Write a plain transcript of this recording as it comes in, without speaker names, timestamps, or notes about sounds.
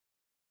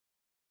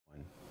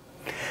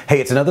Hey,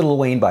 it's another little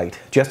Wayne bite.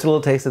 Just a little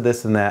taste of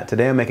this and that.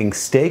 Today I'm making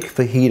steak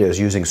fajitas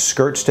using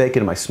skirt steak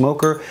in my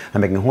smoker.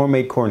 I'm making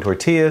homemade corn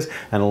tortillas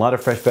and a lot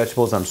of fresh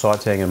vegetables I'm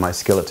sauteing in my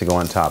skillet to go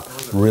on top.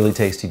 Really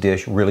tasty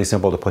dish, really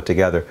simple to put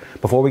together.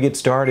 Before we get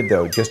started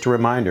though, just a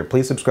reminder,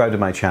 please subscribe to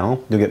my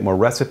channel. You'll get more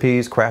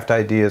recipes, craft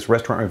ideas,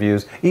 restaurant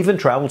reviews, even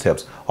travel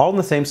tips, all in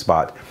the same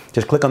spot.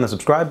 Just click on the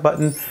subscribe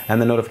button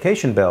and the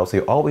notification bell so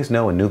you always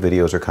know when new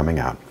videos are coming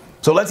out.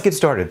 So let's get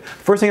started.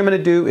 First thing I'm going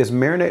to do is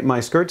marinate my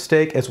skirt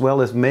steak as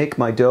well as make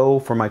my dough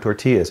for my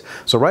tortillas.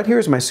 So right here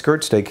is my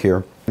skirt steak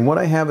here. And what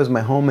I have is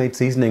my homemade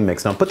seasoning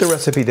mix. Now I'll put the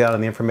recipe down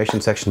in the information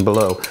section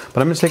below.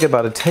 But I'm going to take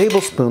about a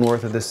tablespoon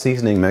worth of this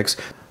seasoning mix.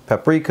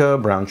 Paprika,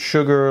 brown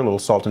sugar, a little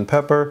salt and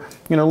pepper.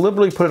 You know,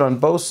 liberally put it on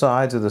both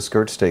sides of the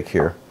skirt steak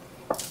here.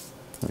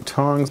 My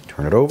tongs,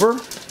 turn it over.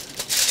 There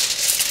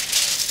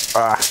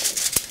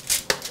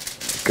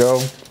we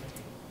go.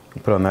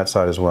 Put it on that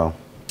side as well.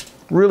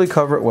 Really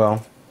cover it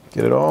well.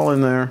 Get it all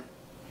in there.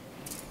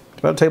 It's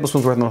about a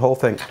tablespoon's worth of the whole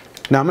thing.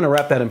 Now I'm going to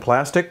wrap that in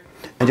plastic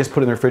and just put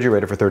it in the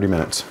refrigerator for 30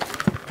 minutes.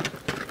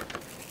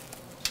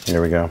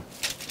 There we go.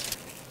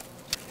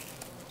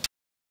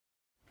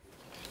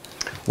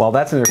 While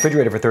that's in the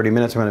refrigerator for 30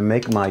 minutes, I'm going to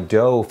make my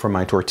dough for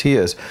my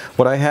tortillas.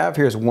 What I have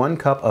here is 1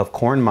 cup of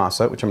corn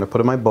masa, which I'm going to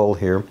put in my bowl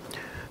here.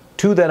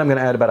 To that I'm going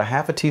to add about a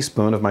half a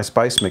teaspoon of my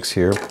spice mix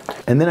here.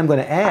 And then I'm going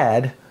to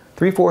add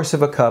 3/4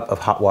 of a cup of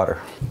hot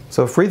water.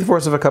 So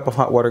 3/4 of a cup of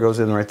hot water goes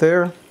in right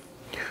there.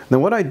 Then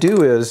what I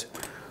do is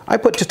I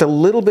put just a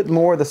little bit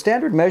more. The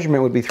standard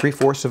measurement would be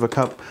 3/4 of a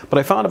cup, but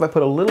I found if I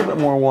put a little bit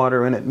more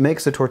water in, it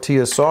makes the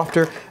tortillas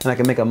softer and I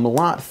can make them a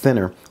lot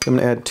thinner. I'm going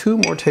to add 2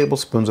 more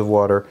tablespoons of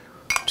water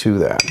to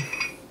that.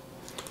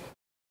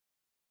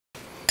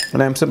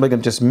 And I'm simply going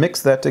to just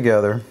mix that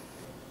together.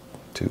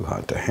 Too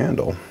hot to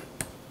handle.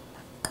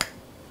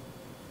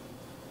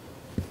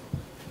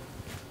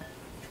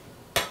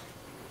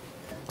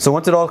 So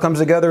once it all comes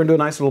together into a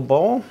nice little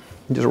ball,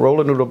 you just roll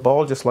it into a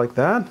ball just like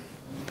that.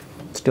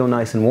 It's still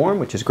nice and warm,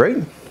 which is great.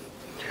 And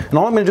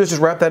all I'm going to do is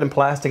just wrap that in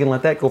plastic and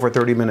let that go for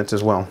 30 minutes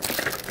as well.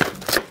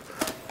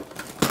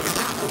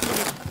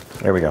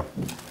 There we go.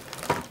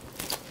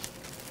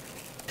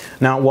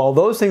 Now, while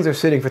those things are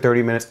sitting for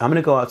 30 minutes, I'm going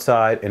to go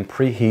outside and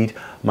preheat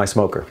my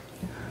smoker.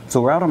 So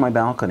we're out on my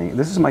balcony.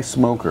 This is my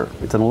smoker.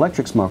 It's an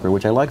electric smoker,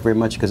 which I like very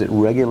much because it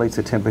regulates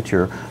the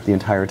temperature the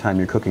entire time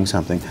you're cooking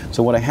something.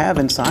 So what I have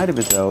inside of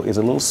it though is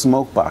a little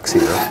smoke box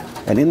here.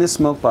 And in this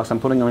smoke box, I'm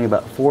putting only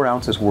about 4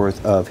 ounces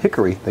worth of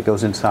hickory that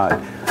goes inside.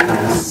 I'm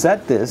going to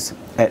set this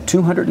at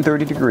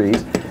 230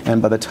 degrees,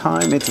 and by the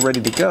time it's ready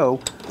to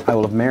go, I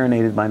will have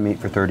marinated my meat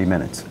for 30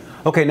 minutes.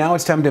 Okay, now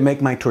it's time to make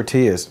my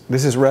tortillas.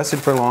 This is rested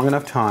for a long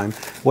enough time.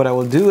 What I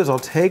will do is I'll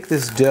take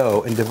this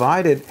dough and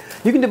divide it.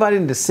 You can divide it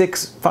into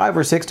 5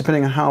 or 6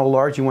 depending on how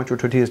large you want your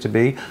tortillas to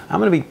be. I'm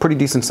going to be pretty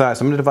decent size,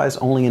 so I'm going to divide this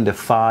only into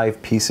 5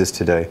 pieces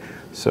today.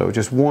 So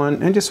just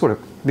 1, and just sort of,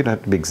 you don't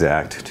have to be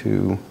exact,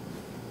 2,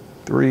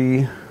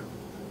 3,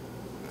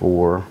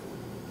 4,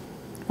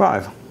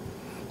 5.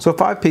 So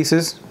 5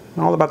 pieces,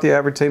 all about the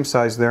average same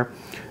size there.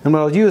 And what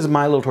I'll use is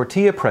my little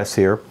tortilla press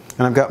here,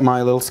 and I've got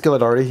my little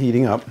skillet already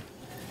heating up.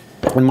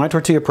 And my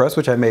tortilla press,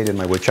 which I made in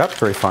my wood shop,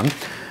 very fun,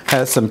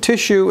 has some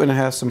tissue and it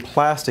has some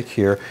plastic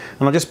here.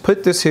 And I'll just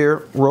put this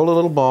here, roll a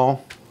little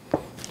ball,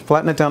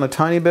 flatten it down a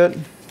tiny bit,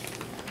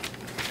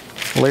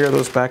 layer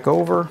those back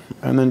over,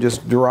 and then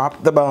just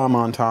drop the bottom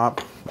on top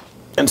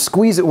and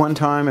squeeze it one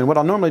time. And what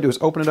I'll normally do is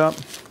open it up,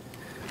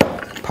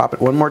 pop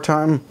it one more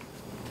time,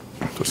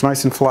 so it's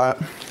nice and flat.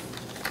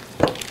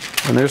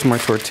 And there's my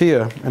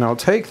tortilla. And I'll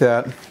take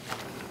that,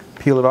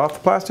 peel it off the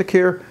plastic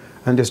here,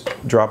 and just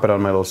drop it on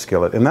my little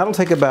skillet. And that'll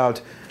take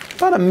about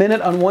a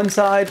minute on one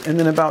side and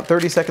then about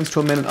 30 seconds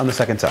to a minute on the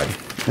second side.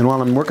 And while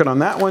I'm working on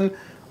that one,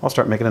 I'll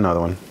start making another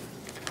one.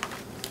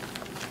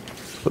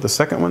 Put the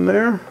second one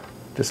there,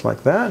 just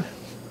like that.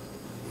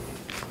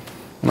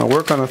 And I'll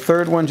work on the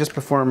third one just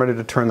before I'm ready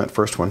to turn that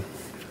first one.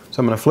 So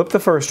I'm going to flip the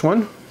first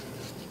one.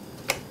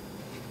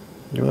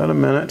 Give that a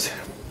minute.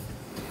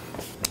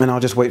 And I'll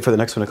just wait for the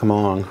next one to come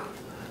along.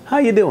 How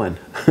you doing?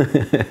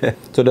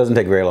 So it doesn't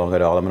take very long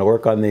at all. I'm going to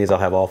work on these, I'll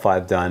have all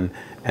 5 done,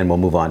 and we'll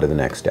move on to the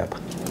next step.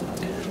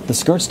 The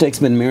skirt steak's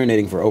been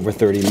marinating for over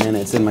 30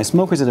 minutes, and my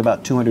smoker's at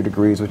about 200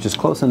 degrees, which is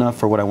close enough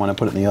for what I want to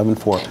put it in the oven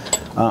for.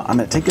 I'm going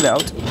to take it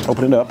out,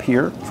 open it up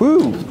here.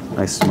 Whew,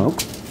 nice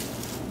smoke.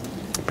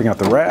 Bring out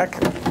the rack.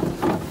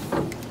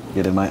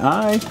 Get in my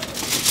eye.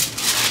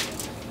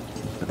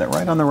 Put that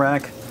right on the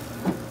rack.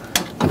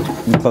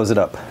 And close it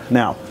up.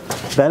 Now,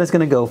 that is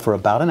going to go for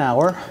about an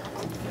hour.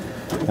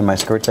 And my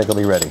skirt steak will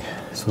be ready.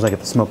 As soon as I get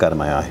the smoke out of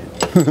my eye.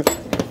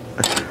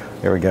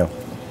 There we go.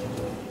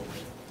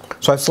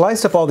 So I've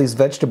sliced up all these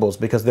vegetables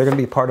because they're going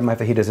to be part of my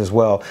fajitas as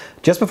well.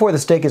 Just before the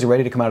steak is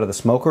ready to come out of the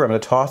smoker, I'm going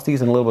to toss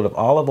these in a little bit of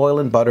olive oil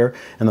and butter,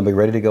 and they'll be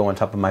ready to go on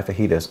top of my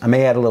fajitas. I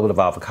may add a little bit of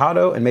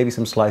avocado and maybe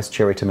some sliced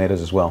cherry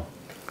tomatoes as well.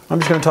 I'm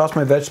just going to toss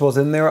my vegetables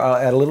in there. I'll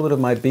add a little bit of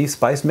my beef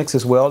spice mix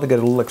as well to get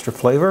a little extra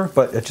flavor,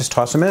 but just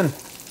toss them in.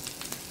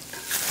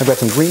 I've got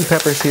some green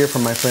peppers here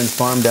from my friend's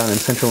farm down in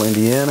central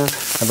Indiana.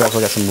 I've also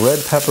got some red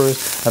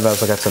peppers. I've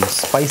also got some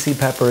spicy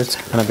peppers,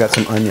 and I've got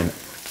some onion.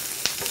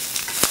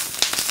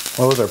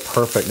 Those are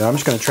perfect. Now I'm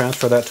just going to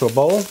transfer that to a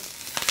bowl,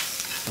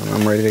 and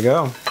I'm ready to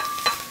go.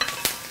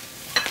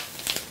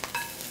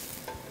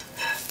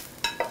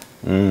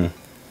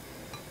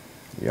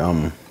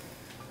 Yum.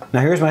 Now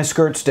here's my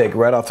skirt steak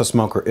right off the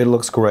smoker. It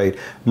looks great.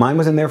 Mine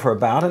was in there for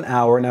about an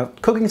hour. Now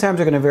cooking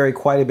times are going to vary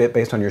quite a bit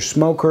based on your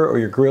smoker or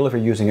your grill if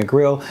you're using a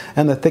grill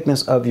and the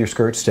thickness of your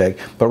skirt steak.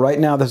 But right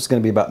now this is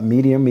going to be about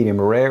medium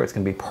rare. It's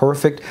going to be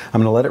perfect.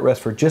 I'm going to let it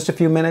rest for just a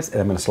few minutes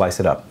and I'm going to slice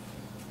it up.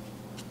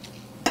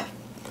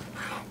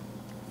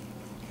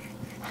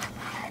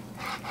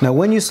 Now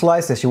when you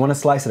slice this, you want to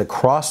slice it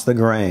across the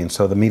grain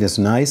so the meat is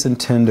nice and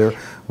tender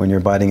when you're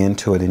biting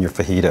into it in your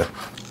fajita.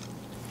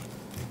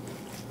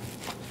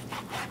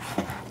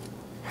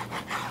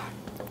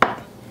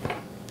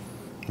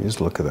 Just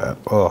look at that.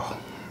 Oh,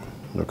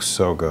 looks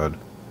so good.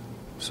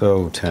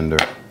 So tender.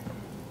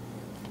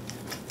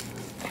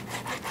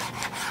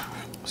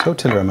 So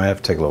tender I might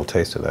have to take a little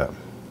taste of that.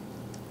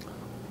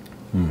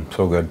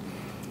 So good.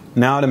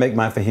 Now to make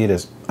my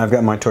fajitas. I've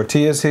got my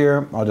tortillas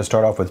here. I'll just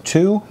start off with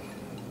 2.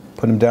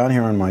 Put them down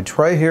here on my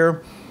tray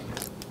here.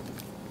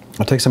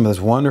 I'll take some of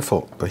this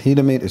wonderful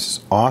fajita meat. It's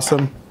just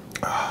awesome.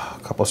 A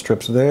couple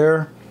strips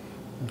there.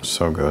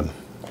 So good.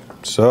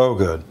 So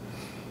good.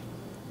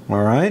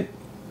 All right.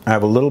 I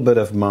have a little bit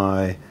of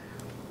my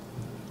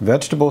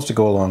vegetables to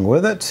go along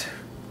with it.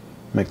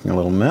 Making a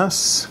little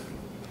mess.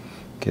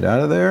 Get out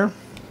of there.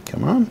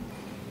 Come on.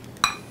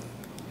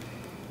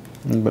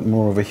 A little bit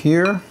more over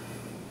here.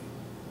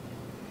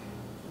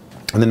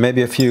 And then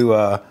maybe a few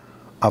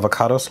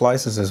avocado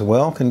slices as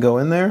well can go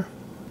in there.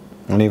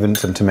 And even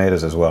some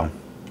tomatoes as well.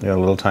 Yeah,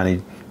 little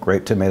tiny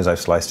grape tomatoes I've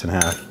sliced in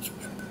half.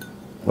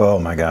 Oh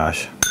my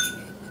gosh.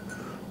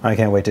 I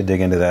can't wait to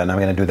dig into that, and I'm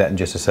going to do that in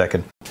just a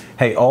second.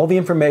 Hey, all the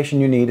information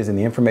you need is in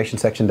the information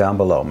section down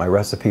below. My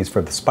recipes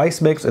for the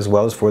spice mix as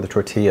well as for the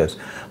tortillas.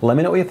 Let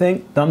me know what you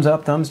think. Thumbs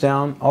up, thumbs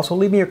down. Also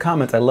leave me your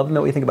comments. I'd love to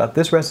know what you think about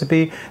this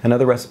recipe and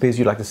other recipes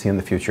you'd like to see in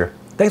the future.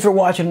 Thanks for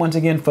watching once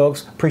again,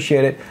 folks.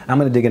 Appreciate it. I'm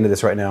going to dig into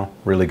this right now.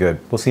 Really good.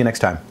 We'll see you next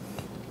time.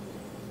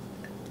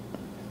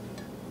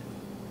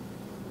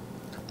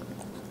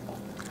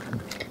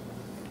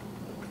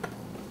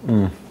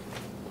 Oh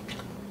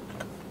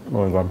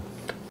my God.